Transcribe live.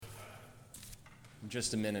In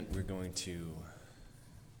just a minute, we're going to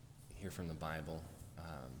hear from the Bible.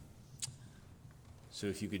 So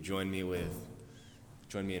if you could join me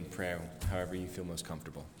in prayer, however you feel most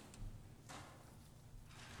comfortable.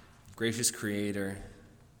 Gracious Creator,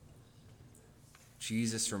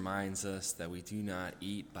 Jesus reminds us that we do not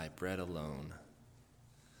eat by bread alone,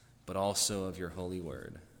 but also of your holy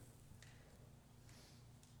word.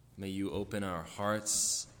 May you open our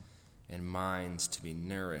hearts and minds to be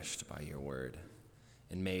nourished by your word,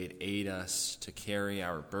 and may it aid us to carry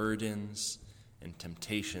our burdens and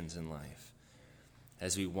temptations in life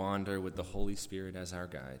as we wander with the Holy Spirit as our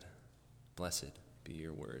guide. Blessed be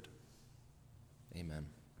your word. Amen.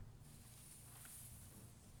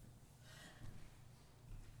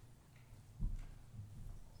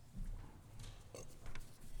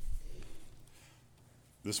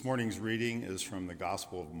 This morning's reading is from the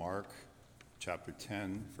Gospel of Mark, chapter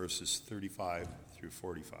 10, verses 35 through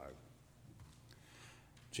 45.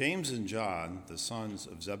 James and John, the sons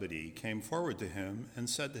of Zebedee, came forward to him and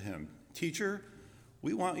said to him, "Teacher,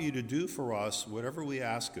 we want you to do for us whatever we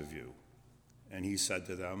ask of you." And he said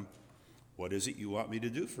to them, "What is it you want me to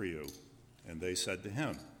do for you?" And they said to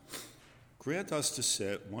him, "Grant us to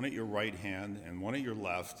sit, one at your right hand and one at your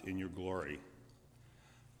left, in your glory."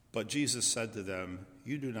 But Jesus said to them,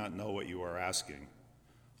 "You do not know what you are asking.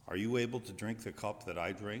 Are you able to drink the cup that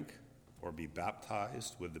I drink, or be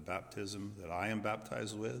baptized with the baptism that I am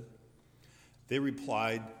baptized with?" They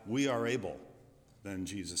replied, "We are able." Then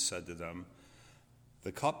Jesus said to them,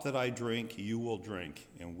 "The cup that I drink you will drink,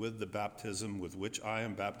 and with the baptism with which I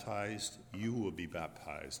am baptized you will be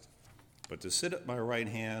baptized. But to sit at my right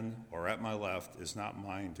hand or at my left is not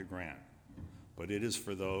mine to grant, but it is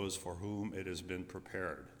for those for whom it has been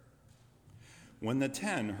prepared." When the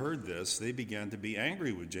 10 heard this, they began to be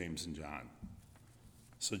angry with James and John.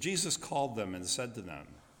 So Jesus called them and said to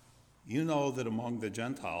them, "You know that among the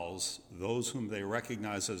Gentiles, those whom they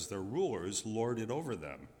recognize as their rulers lord it over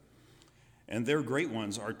them, and their great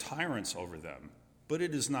ones are tyrants over them. But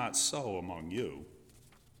it is not so among you.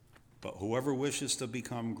 But whoever wishes to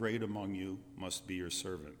become great among you must be your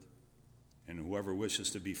servant, and whoever wishes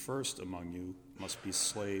to be first among you must be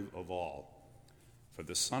slave of all. For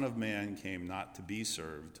the Son of Man came not to be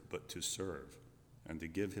served, but to serve, and to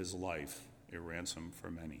give his life a ransom for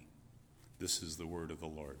many." This is the word of the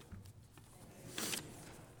Lord.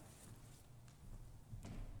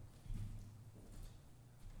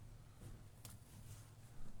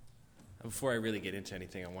 Before I really get into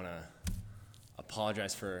anything, I want to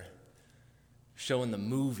apologize for showing the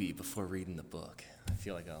movie before reading the book. I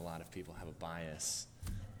feel like a lot of people have a bias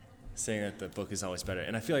saying that the book is always better.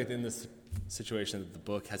 And I feel like in this situation, that the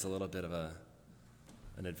book has a little bit of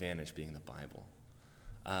an advantage being the Bible.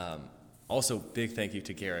 Also, big thank you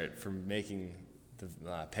to Garrett for making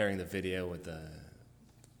pairing the video with the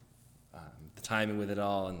timing with it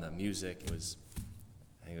all and the music. I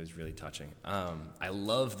think it was really touching. I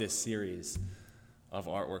love this series of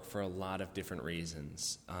artwork for a lot of different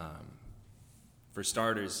reasons. For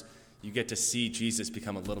starters, you get to see Jesus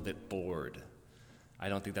become a little bit bored. I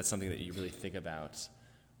don't think that's something that you really think about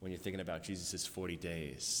when you're thinking about Jesus' 40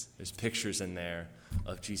 days. There's pictures in there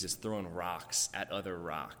of Jesus throwing rocks at other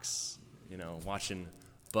rocks, watching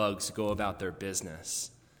bugs go about their business.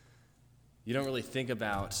 You don't really think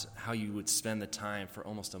about how you would spend the time for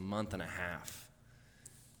almost a month and a half.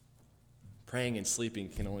 Praying and sleeping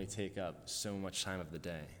can only take up so much time of the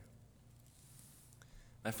day.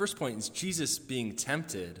 My first point is Jesus being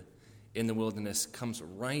tempted in the wilderness comes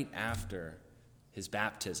right after his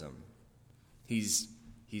baptism. He's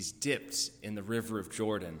dipped in the river of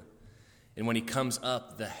Jordan, and when he comes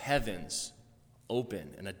up, the heavens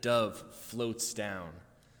open and a dove floats down,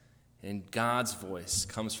 and God's voice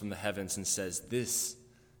comes from the heavens and says, This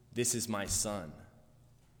is my son,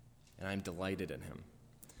 and I'm delighted in him."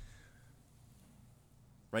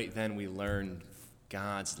 Right then we learn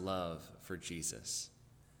God's love for Jesus.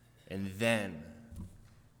 And then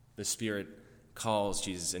the Spirit calls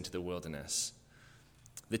Jesus into the wilderness.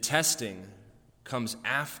 The testing comes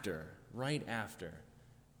right after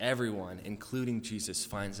everyone, including Jesus,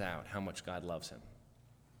 finds out how much God loves him.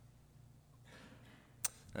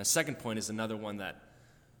 And the second point is another one that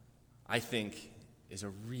I think is a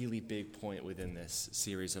really big point within this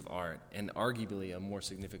series of art, and arguably a more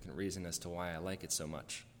significant reason as to why I like it so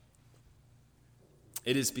much.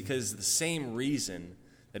 It is because the same reason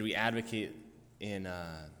that we advocate in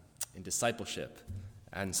discipleship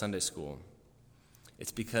and in Sunday school.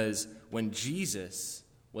 It's because when Jesus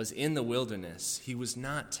was in the wilderness, he was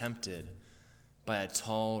not tempted by a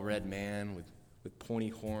tall red man with pointy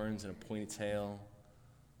horns and a pointy tail.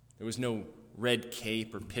 There was no red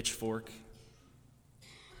cape or pitchfork.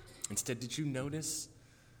 Instead, did you notice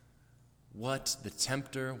what the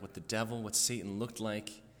tempter, what the devil, what Satan looked like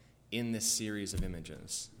in this series of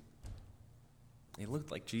images? He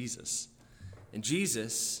looked like Jesus. And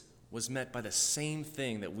Jesus was met by the same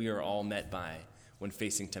thing that we are all met by when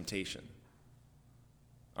facing temptation: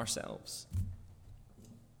 ourselves.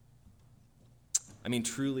 I mean,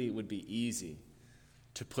 truly, it would be easy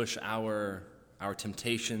to push our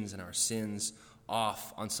temptations and our sins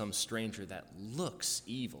off on some stranger that looks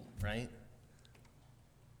evil, right?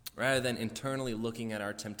 Rather than internally looking at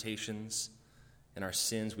our temptations and our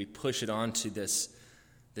sins, we push it onto this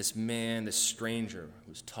man, this stranger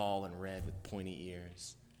who's tall and red with pointy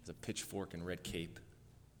ears, has a pitchfork and red cape.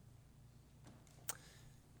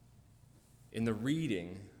 In the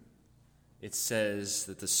reading, it says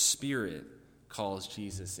that the Spirit calls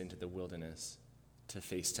Jesus into the wilderness to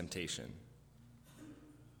face temptation.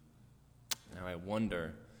 Now I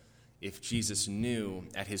wonder if Jesus knew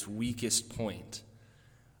at his weakest point,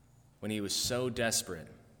 when he was so desperate,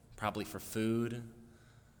 probably for food,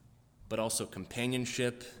 but also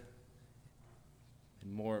companionship,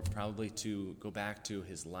 and more probably to go back to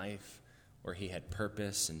his life where he had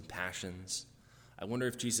purpose and passions. I wonder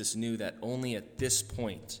if Jesus knew that only at this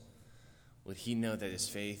point would he know that his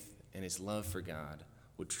faith and his love for God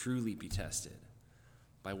would truly be tested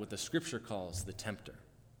by what the Scripture calls the tempter.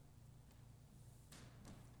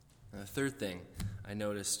 And the third thing I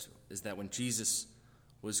noticed is that when Jesus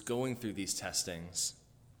was going through these testings,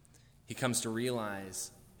 he comes to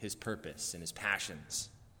realize his purpose and his passions.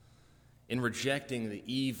 In rejecting the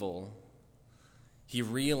evil, he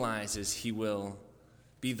realizes he will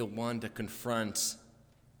be the one to confront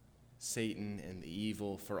Satan and the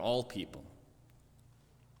evil for all people.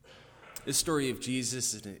 This story of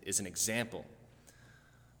Jesus is an example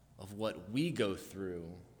of what we go through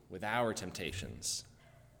with our temptations.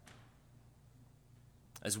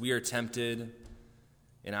 As we are tempted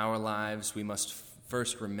in our lives, we must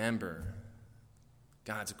first remember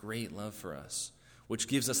God's great love for us, which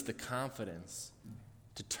gives us the confidence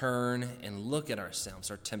to turn and look at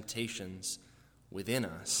ourselves, our temptations within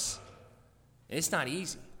us. And it's not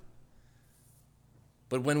easy.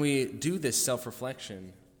 But when we do this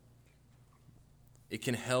self-reflection, it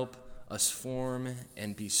can help us form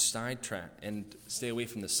and be sidetracked and stay away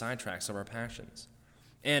from the sidetracks of our passions.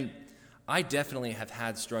 And I definitely have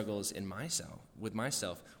had struggles with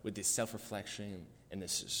myself with this self-reflection and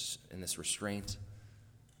this restraint.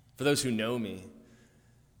 For those who know me,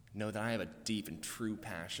 know that I have a deep and true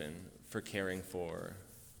passion for caring for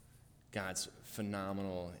God's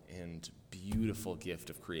phenomenal and beautiful gift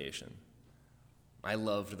of creation. I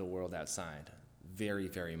loved the world outside very,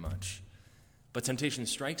 very much. But temptation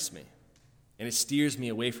strikes me, and it steers me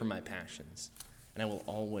away from my passions. And I will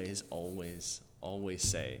always, always, always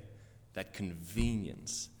say that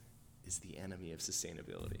convenience is the enemy of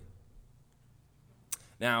sustainability.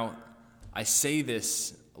 Now, I say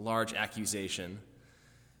this large accusation,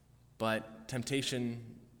 but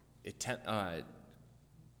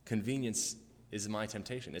convenience is my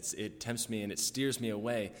temptation. It tempts me and it steers me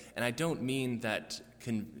away. And I don't mean that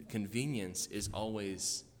convenience is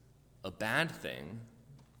always a bad thing.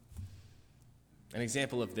 An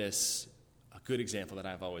example of this, a good example that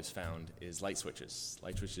I've always found, is light switches.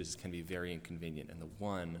 Light switches can be very inconvenient, and the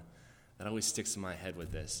one that always sticks in my head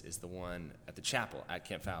with this is the one at the chapel at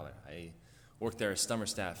Camp Fowler. I work there as summer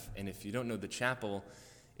staff, and if you don't know, the chapel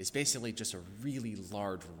is basically just a really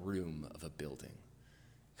large room of a building,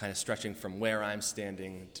 kind of stretching from where I'm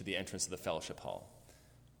standing to the entrance of the fellowship hall.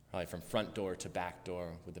 Probably from front door to back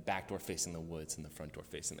door, with the back door facing the woods and the front door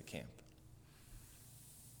facing the camp.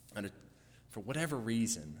 And for whatever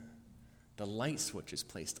reason, the light switch is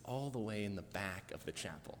placed all the way in the back of the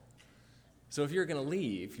chapel. So if you're going to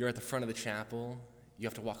leave, you're at the front of the chapel, you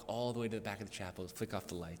have to walk all the way to the back of the chapel, flick off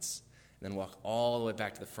the lights, and then walk all the way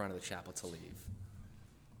back to the front of the chapel to leave.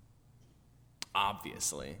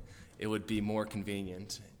 Obviously, it would be more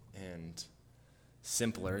convenient and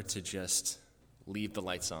simpler to just leave the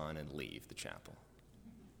lights on and leave the chapel.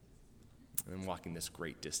 And I'm walking this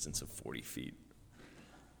great distance of 40 feet.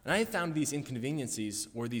 And I have found these inconveniences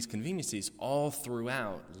or these conveniences all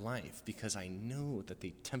throughout life because I know that they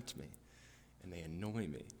tempt me and they annoy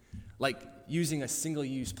me. Like using a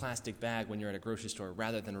single-use plastic bag when you're at a grocery store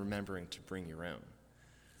rather than remembering to bring your own.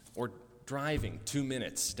 Or driving 2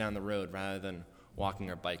 minutes down the road rather than walking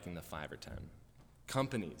or biking the 5 or 10.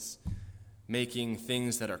 Companies making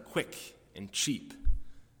things that are quick and cheap,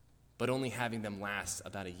 but only having them last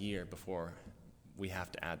about a year before we have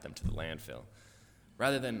to add them to the landfill.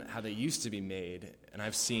 Rather than how they used to be made, and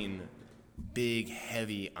I've seen big,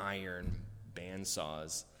 heavy iron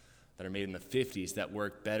bandsaws that are made in the 50s that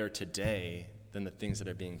work better today than the things that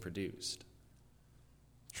are being produced.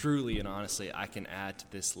 Truly and honestly, I can add to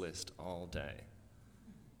this list all day.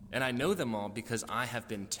 And I know them all because I have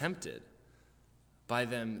been tempted by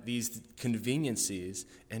them, these conveniences.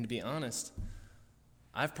 And to be honest,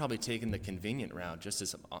 I've probably taken the convenient route just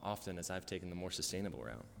as often as I've taken the more sustainable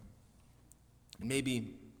route.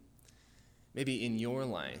 Maybe in your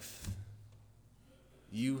life,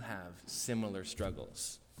 you have similar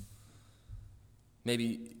struggles.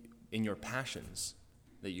 Maybe in your passions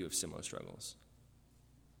that you have similar struggles.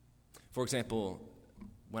 For example,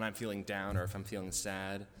 when I'm feeling down or if I'm feeling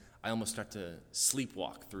sad, I almost start to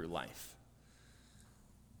sleepwalk through life.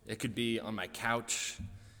 It could be on my couch, and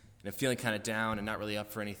I'm feeling kind of down and not really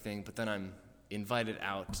up for anything, but then I'm invited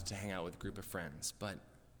out to hang out with a group of friends. But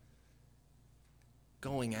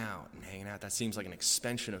going out and hanging out, that seems like an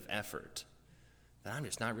expansion of effort that I'm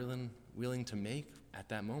just not really willing to make at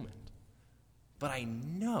that moment. But I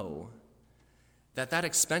know that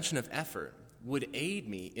expansion of effort would aid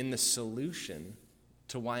me in the solution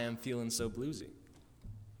to why I'm feeling so bluesy.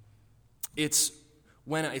 It's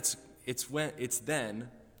then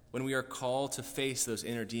when we are called to face those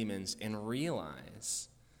inner demons and realize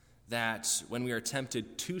that when we are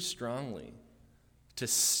tempted too strongly to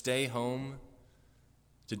stay home,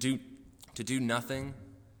 to do nothing,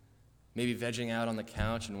 maybe vegging out on the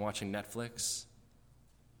couch and watching Netflix,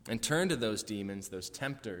 and turn to those demons, those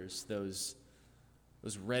tempters, those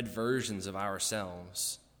red versions of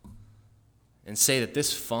ourselves, and say that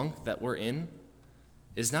this funk that we're in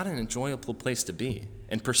is not an enjoyable place to be,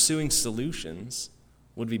 and pursuing solutions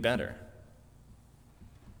would be better.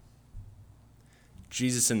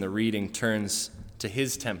 Jesus in the reading turns to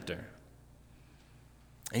his tempter,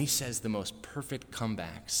 and he says the most perfect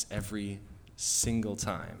comebacks every single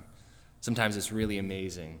time. Sometimes it's really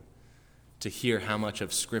amazing to hear how much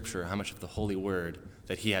of Scripture, how much of the Holy Word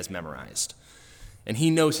that he has memorized. And he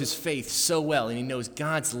knows his faith so well, and he knows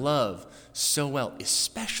God's love so well,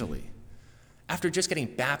 especially after just getting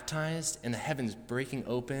baptized and the heavens breaking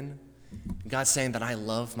open, God saying that I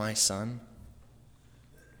love my son,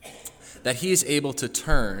 that he is able to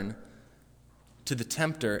turn to the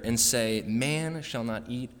tempter and say, man shall not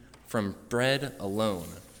eat from bread alone,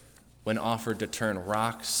 when offered to turn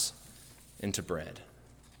rocks into bread.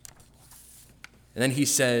 And then he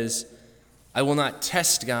says, I will not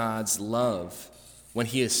test God's love when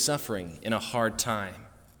he is suffering in a hard time,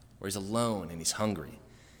 where he's alone and he's hungry.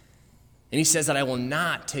 And he says that I will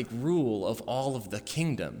not take rule of all of the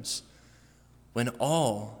kingdoms, when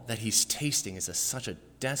all that he's tasting is such a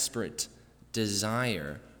desperate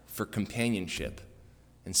desire for companionship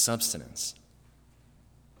and substance.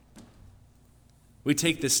 We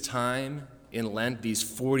take this time in Lent, these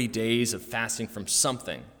 40 days of fasting from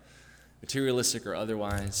something, materialistic or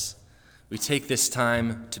otherwise. We take this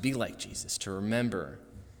time to be like Jesus, to remember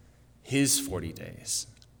his 40 days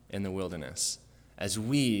in the wilderness as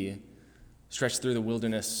we stretch through the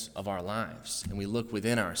wilderness of our lives and we look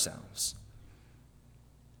within ourselves.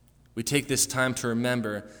 We take this time to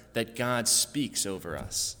remember that God speaks over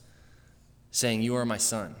us, saying, you are my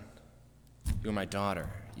son, you are my daughter,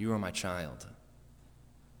 you are my child.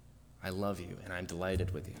 I love you and I'm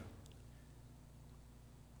delighted with you.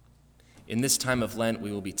 In this time of Lent,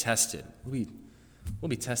 we will be tested. We'll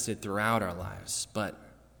be tested throughout our lives, but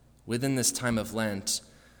within this time of Lent,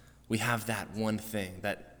 we have that one thing,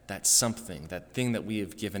 that something, that thing that we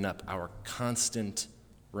have given up, our constant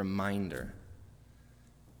reminder.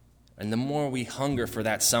 And the more we hunger for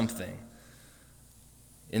that something,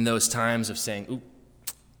 in those times of saying, ooh,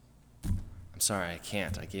 I'm sorry, I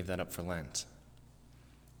can't, I gave that up for Lent.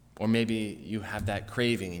 Or maybe you have that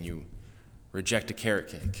craving and you reject a carrot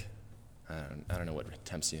cake. I don't know what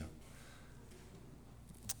tempts you.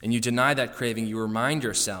 And you deny that craving, you remind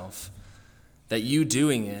yourself that you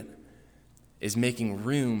doing it is making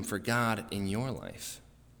room for God in your life.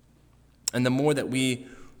 And the more that we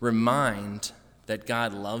remind that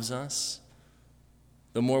God loves us,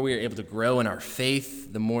 the more we are able to grow in our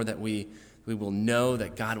faith, the more that we will know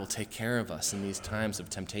that God will take care of us in these times of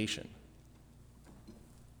temptation.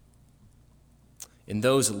 In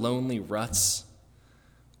those lonely ruts,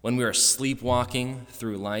 when we are sleepwalking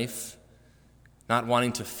through life, not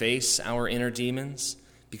wanting to face our inner demons,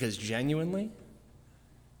 because genuinely,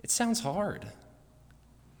 it sounds hard.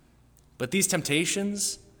 But these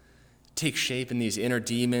temptations take shape in these inner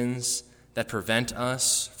demons that prevent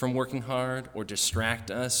us from working hard or distract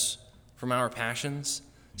us from our passions,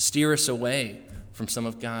 steer us away from some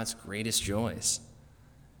of God's greatest joys,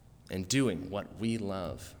 and doing what we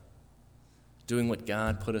love, doing what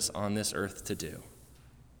God put us on this earth to do,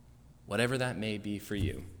 whatever that may be for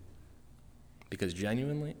you. Because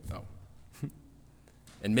genuinely,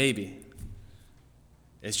 and maybe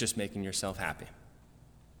it's just making yourself happy.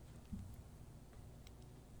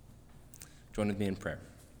 Join with me in prayer.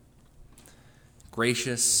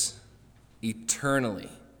 Gracious, eternally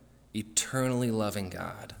loving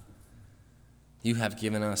God, you have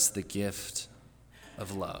given us the gift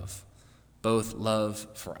of love, both love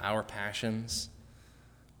for our passions,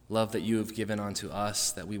 love that you have given unto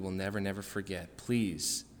us that we will never forget.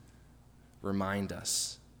 Please remind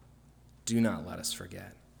us. Do not let us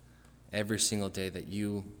forget. Every single day that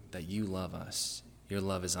you love us, your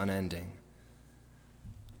love is unending.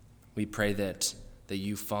 We pray that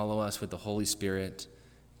you follow us with the Holy Spirit,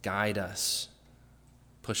 guide us,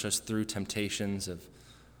 push us through temptations of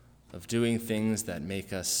doing things that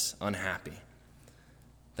make us unhappy,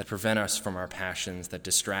 that prevent us from our passions, that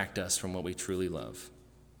distract us from what we truly love.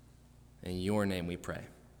 In your name we pray.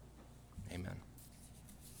 Amen.